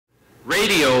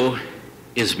Radio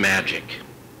is magic.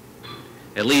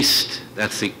 At least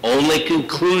that's the only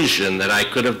conclusion that I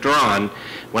could have drawn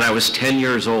when I was 10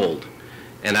 years old,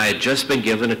 and I had just been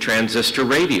given a transistor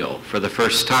radio for the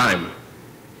first time.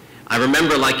 I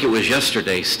remember like it was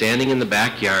yesterday, standing in the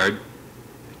backyard,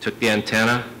 took the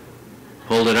antenna,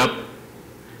 pulled it up,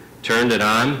 turned it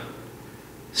on,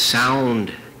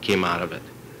 sound came out of it,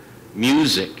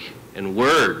 music and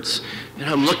words. And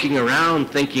I'm looking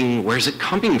around thinking, where's it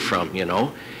coming from, you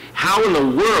know? How in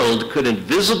the world could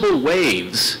invisible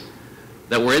waves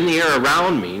that were in the air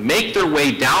around me make their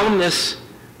way down this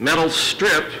metal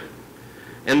strip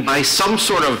and by some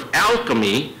sort of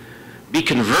alchemy be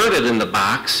converted in the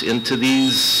box into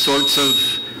these sorts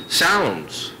of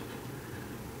sounds?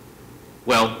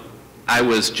 Well, I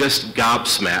was just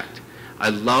gobsmacked. I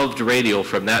loved radio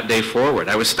from that day forward.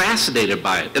 I was fascinated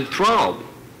by it, enthralled.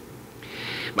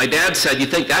 My dad said, "You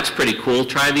think that's pretty cool?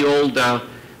 Try the old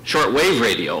shortwave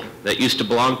radio that used to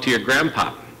belong to your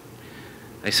grandpa."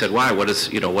 I said, "Why? What does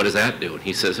that do?" And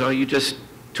he says, "Oh, you just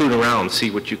tune around, see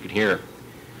what you can hear."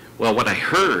 Well, what I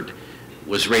heard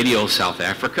was Radio South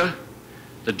Africa,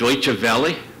 the Deutsche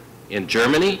Welle in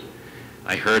Germany.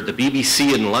 I heard the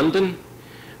BBC in London.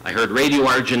 I heard Radio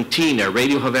Argentina,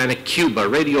 Radio Havana, Cuba,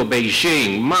 Radio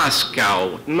Beijing,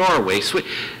 Moscow, Norway, Sweden.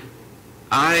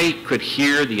 I could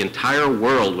hear the entire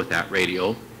world with that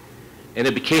radio, and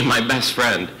it became my best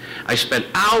friend. I spent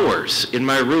hours in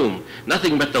my room,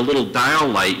 nothing but the little dial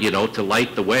light, you know, to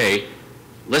light the way,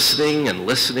 listening and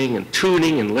listening and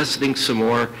tuning and listening some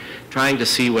more, trying to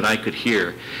see what I could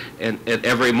hear. And at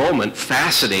every moment,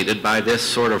 fascinated by this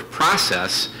sort of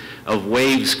process of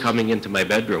waves coming into my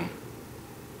bedroom.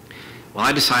 Well,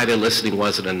 I decided listening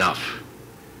wasn't enough.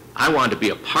 I wanted to be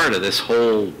a part of this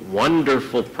whole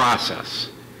wonderful process.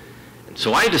 And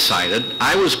so I decided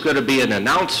I was going to be an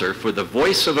announcer for the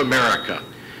Voice of America.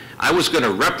 I was going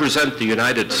to represent the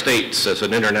United States as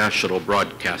an international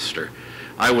broadcaster.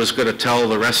 I was going to tell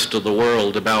the rest of the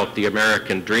world about the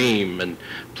American dream and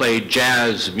play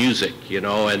jazz music, you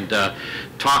know, and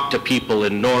talk to people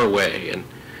in Norway. And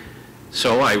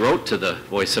so I wrote to the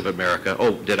Voice of America.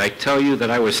 Oh, did I tell you that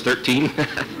I was 13?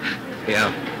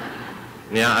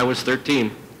 Yeah, I was 13.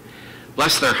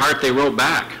 Bless their heart, they wrote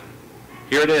back.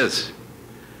 Here it is.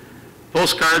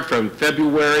 Postcard from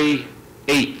February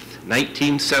 8th,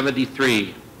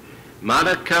 1973.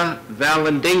 Monica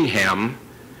Vallandigham,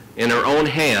 in her own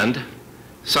hand,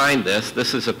 signed this.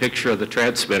 This is a picture of the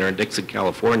transmitter in Dixon,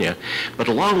 California. But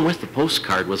along with the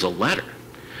postcard was a letter,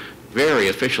 very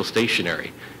official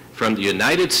stationery, from the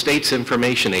United States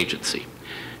Information Agency.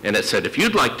 And it said, if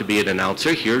you'd like to be an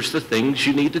announcer, here's the things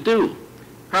you need to do.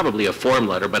 Probably a form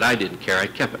letter, but I didn't care. I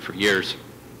kept it for years.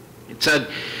 It said,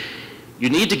 you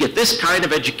need to get this kind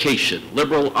of education,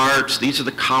 liberal arts, these are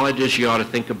the colleges you ought to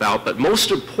think about, but most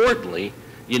importantly,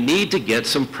 you need to get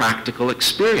some practical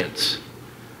experience.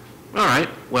 All right,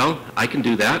 well, I can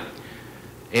do that.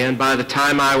 And by the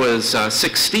time I was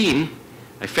 16,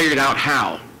 I figured out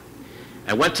how.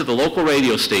 I went to the local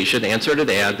radio station, answered an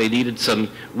ad. They needed some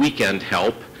weekend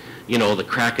help. You know, the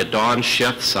crack of dawn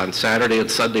shifts on Saturday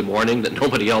and Sunday morning that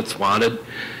nobody else wanted.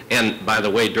 And by the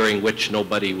way, during which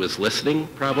nobody was listening,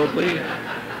 probably.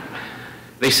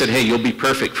 They said, hey, you'll be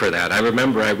perfect for that. I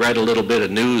remember I read a little bit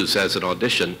of news as an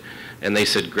audition, and they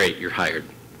said, great, you're hired.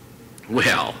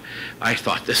 Well, I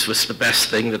thought this was the best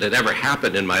thing that had ever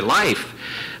happened in my life.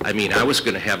 I mean, I was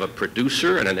going to have a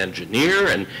producer and an engineer,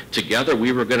 and together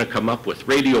we were going to come up with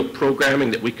radio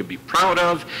programming that we could be proud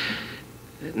of.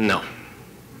 No.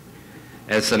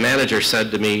 As the manager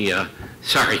said to me,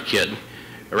 sorry, kid,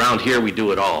 around here we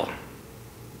do it all.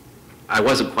 I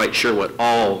wasn't quite sure what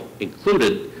all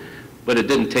included, but it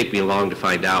didn't take me long to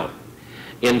find out.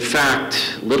 In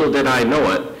fact, little did I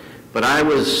know it, but I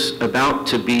was about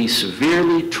to be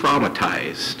severely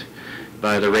traumatized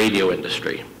by the radio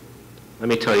industry. Let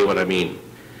me tell you what I mean.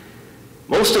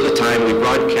 Most of the time we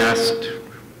broadcast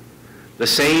the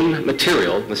same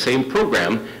material, the same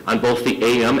program, on both the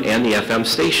AM and the FM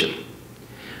station.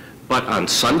 But on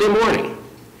Sunday morning,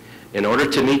 in order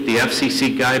to meet the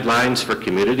FCC guidelines for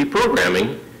community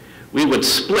programming, we would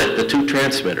split the two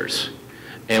transmitters,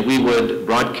 and we would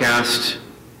broadcast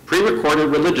pre-recorded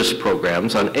religious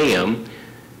programs on AM,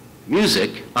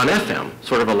 music on FM,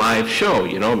 sort of a live show,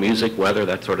 you know, music, weather,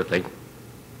 that sort of thing.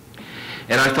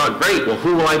 And I thought, great, well,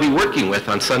 who will I be working with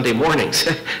on Sunday mornings?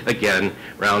 Again,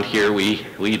 around here we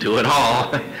do it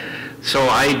all. So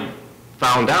I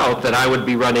found out that I would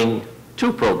be running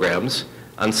two programs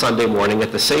on Sunday morning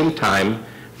at the same time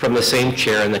from the same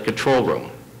chair in the control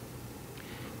room.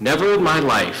 Never in my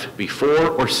life, before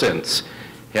or since,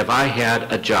 have I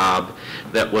had a job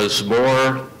that was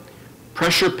more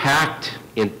pressure-packed,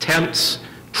 intense,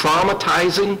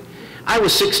 traumatizing. I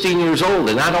was 16 years old,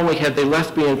 and not only had they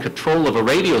left me in control of a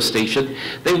radio station,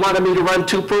 they wanted me to run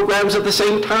 2 programs at the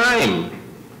same time.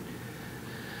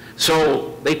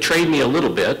 So they trained me a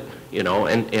little bit, you know,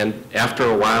 and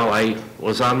after a while I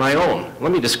was on my own.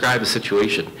 Let me describe the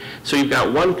situation. So you've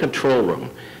got one control room.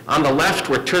 On the left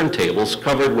were turntables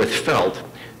covered with felt.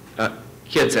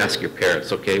 Kids, ask your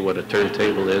parents, okay, what a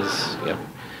turntable is. Yeah.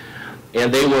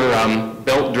 And they were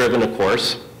belt-driven, of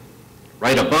course.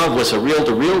 Right above was a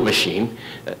reel-to-reel machine.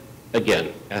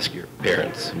 Again, ask your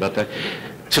parents about that.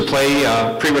 To play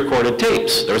pre-recorded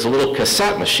tapes. There was a little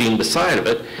cassette machine beside of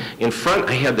it. In front,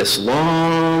 I had this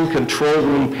long control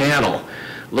room panel.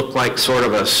 Looked like sort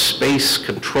of a space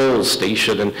control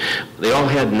station, and they all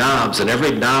had knobs, and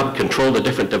every knob controlled a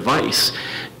different device.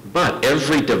 But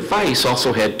every device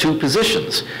also had 2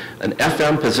 positions, an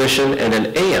FM position and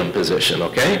an AM position,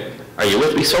 okay? Are you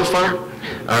with me so far? All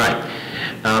right.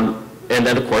 And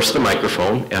then, of course, the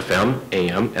microphone, FM,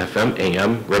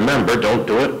 AM. Remember, don't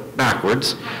do it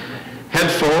backwards.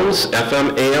 Headphones,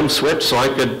 FM, AM switch, so I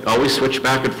could always switch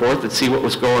back and forth and see what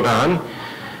was going on.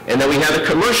 And then we had a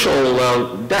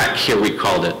commercial deck here, we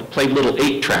called it. Played little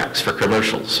 8 tracks for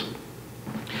commercials.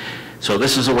 So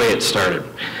this is the way it started.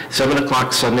 7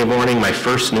 o'clock Sunday morning, my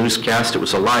first newscast. It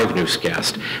was a live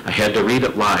newscast. I had to read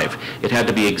it live. It had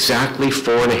to be exactly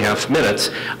 4.5 minutes.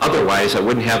 Otherwise, I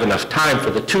wouldn't have enough time for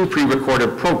the 2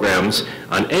 pre-recorded programs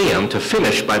on AM to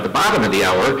finish by the bottom of the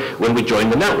hour when we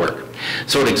joined the network.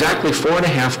 So at exactly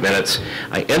 4.5 minutes,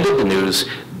 I ended the news,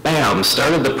 bam,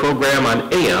 started the program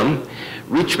on AM,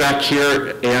 reached back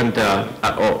here, and,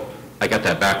 oh, I got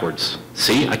that backwards.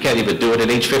 See, I can't even do it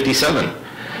at age 57.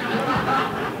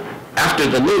 After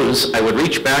the news, I would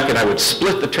reach back and I would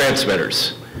split the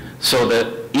transmitters so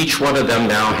that each one of them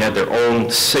now had their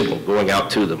own signal going out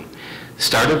to them.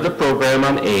 Started the program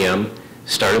on AM,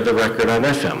 started the record on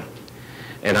FM.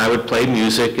 And I would play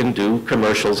music and do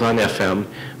commercials on FM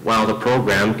while the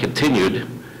program continued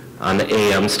on the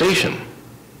AM station.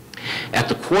 At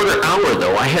the quarter hour,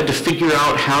 though, I had to figure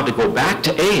out how to go back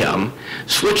to AM,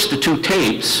 switch the 2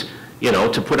 tapes, you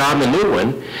know, to put on the new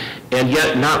one, and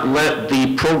yet not let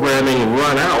the programming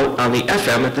run out on the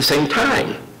FM at the same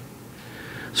time.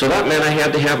 So that meant I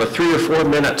had to have a 3 or 4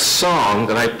 minute song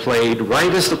that I played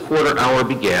right as the quarter hour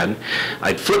began.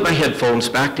 I'd flip my headphones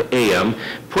back to AM,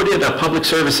 put in a public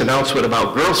service announcement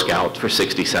about Girl Scouts for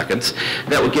 60 seconds.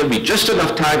 That would give me just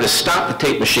enough time to stop the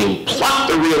tape machine, plop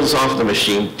the reels off the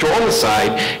machine, throw them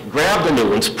aside, grab the new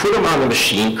ones, put them on the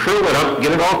machine, curl it up,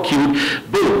 get it all cued,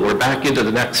 boom, we're back into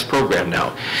the next program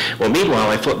now. Well, meanwhile,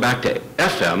 I flip back to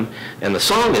FM, and the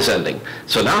song is ending.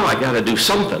 So now I got to do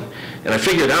something. And I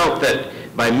figured out that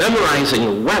by memorizing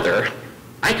the weather,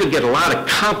 I could get a lot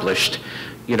accomplished,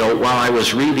 you know, while I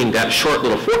was reading that short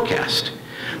little forecast,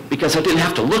 because I didn't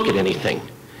have to look at anything.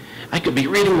 I could be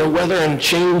reading the weather and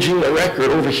changing the record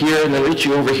over here and then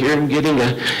reaching over here and getting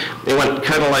they went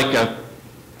kind of like a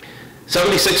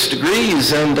 76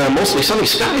 degrees and mostly sunny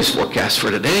skies forecast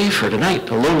for today, for tonight,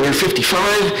 a low near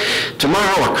 55.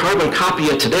 Tomorrow, a carbon copy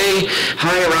of today,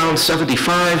 high around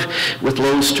 75, with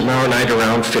lows tomorrow night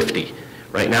around 50.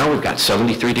 Right now, we've got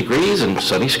 73 degrees and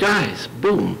sunny skies.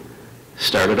 Boom.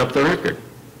 Started up the record.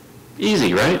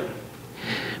 Easy, right?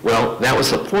 Well, that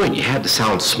was the point. You had to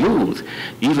sound smooth,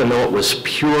 even though it was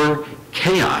pure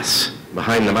chaos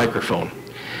behind the microphone.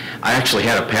 I actually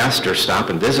had a pastor stop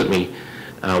and visit me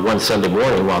one Sunday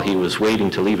morning while he was waiting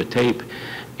to leave a tape.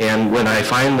 And when I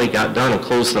finally got done and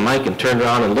closed the mic and turned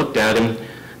around and looked at him,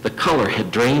 the color had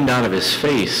drained out of his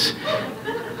face.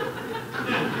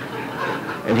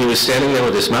 And he was standing there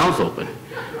with his mouth open.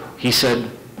 He said,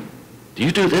 "Do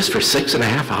you do this for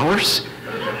 6.5 hours?"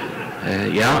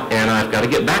 Yeah, and I've got to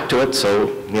get back to it, so,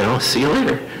 you know, see you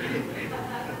later.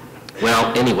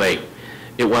 Well, anyway,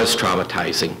 it was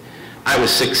traumatizing. I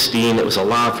was 16. It was a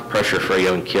lot of pressure for a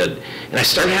young kid. And I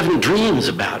started having dreams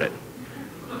about it.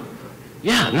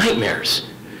 Yeah, nightmares.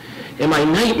 And my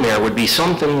nightmare would be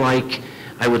something like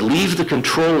I would leave the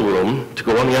control room to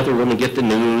go in the other room and get the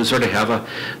news or to have a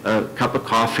cup of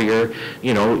coffee or,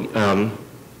 you know,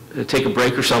 take a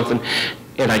break or something.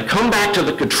 And I'd come back to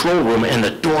the control room and the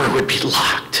door would be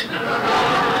locked. And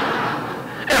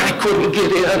I couldn't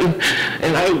get in.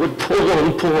 And I would pull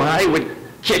and pull. I would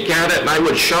kick at it and I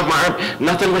would shove my arm.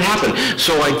 Nothing would happen.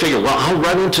 So I'd figure, well, I'll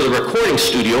run into the recording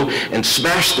studio and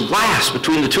smash the glass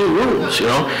between the 2 rooms, you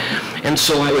know. And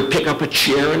so I would pick up a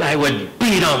chair and I would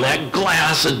beat on that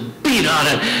glass and beat on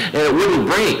it, and it wouldn't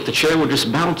break. The chair would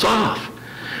just bounce off.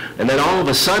 And then all of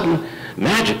a sudden,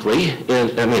 magically,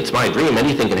 it's my dream,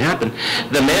 anything can happen,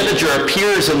 the manager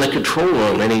appears in the control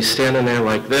room, and he's standing there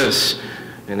like this,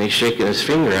 and he's shaking his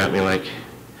finger at me like,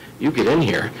 you get in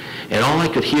here. And all I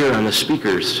could hear on the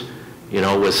speakers,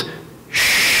 was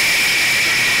shh,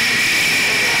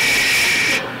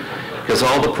 because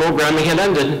all the programming had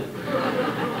ended,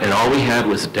 and all we had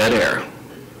was dead air.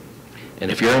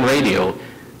 And if you're in radio,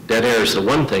 dead air is the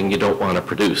one thing you don't want to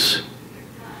produce.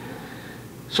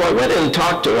 So I went in and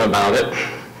talked to him about it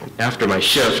after my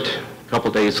shift, a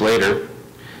couple days later.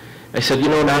 I said,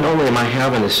 not only am I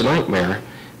having this nightmare,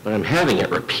 but I'm having it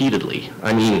repeatedly.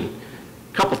 I mean,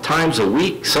 a couple times a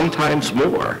week, sometimes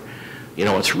more.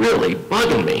 It's really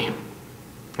bugging me.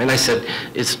 And I said,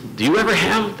 do you ever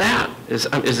have that? Is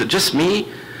it just me?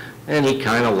 And he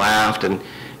kind of laughed and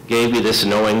gave me this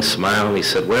knowing smile, and he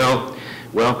said, well,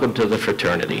 welcome to the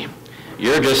fraternity.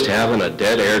 You're just having a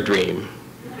dead air dream.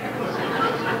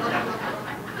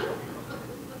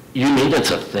 You mean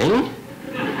it's a thing?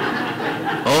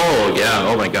 Oh, yeah,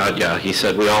 oh my God, yeah. He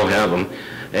said, we all have them.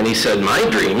 And he said, my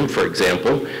dream, for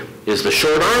example, is the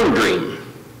short arm dream.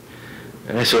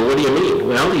 And I said, what do you mean?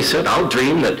 Well, he said, I'll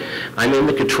dream that I'm in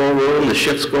the control room, the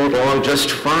shift's going along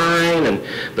just fine, and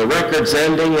the record's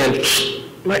ending, and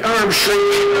my arms shrink,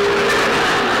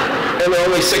 and they're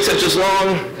only 6 inches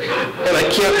long, and I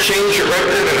can't change the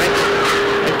record, and I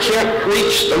can't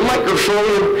reach the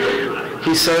microphone.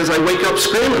 He says, I wake up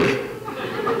screaming.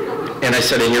 And I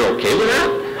said, and you're okay with that?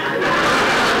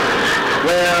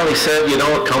 Well, he said,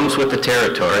 it comes with the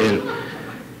territory. And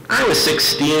I was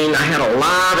 16. I had a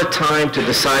lot of time to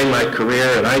decide my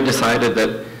career, and I decided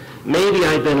that maybe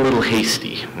I'd been a little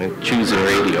hasty in choosing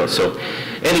radio. So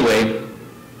anyway,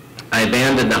 I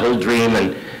abandoned the whole dream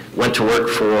and went to work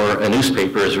for a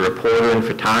newspaper as a reporter and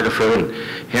photographer, and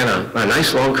had a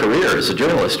nice long career as a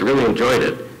journalist. Really enjoyed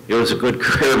it. It was a good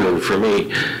career move for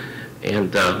me.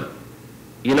 And,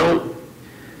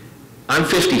 I'm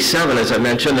 57, as I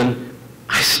mentioned, and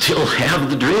I still have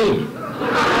the dream.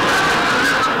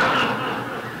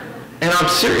 And I'm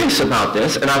serious about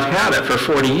this, and I've had it for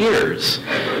 40 years.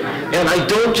 And I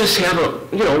don't just have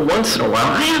it, once in a while.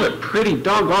 I have it pretty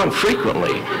doggone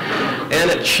frequently. And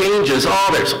it changes.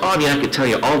 I could tell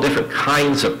you all different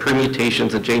kinds of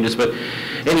permutations and changes. But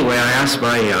anyway, I asked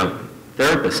my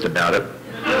therapist about it.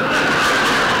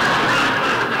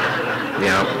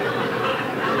 Yeah.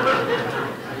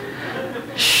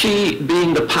 She,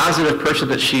 being the positive person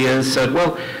that she is, said,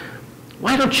 well,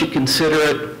 why don't you consider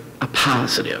it a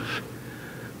positive?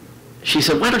 She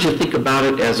said, why don't you think about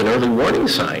it as an early warning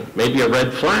sign, maybe a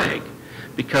red flag?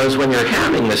 Because when you're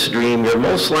having this dream, you're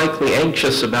most likely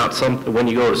anxious about something when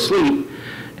you go to sleep,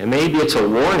 and maybe it's a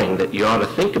warning that you ought to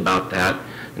think about that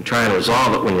and try and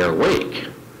resolve it when you're awake.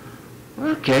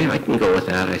 Okay, I can go with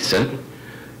that, I said.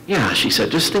 Yeah, she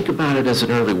said, just think about it as an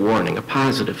early warning, a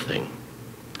positive thing.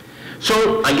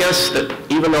 So I guess that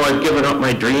even though I've given up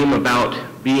my dream about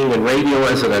being in radio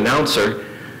as an announcer,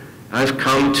 I've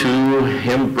come to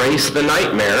embrace the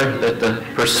nightmare that the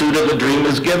pursuit of the dream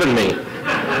has given me.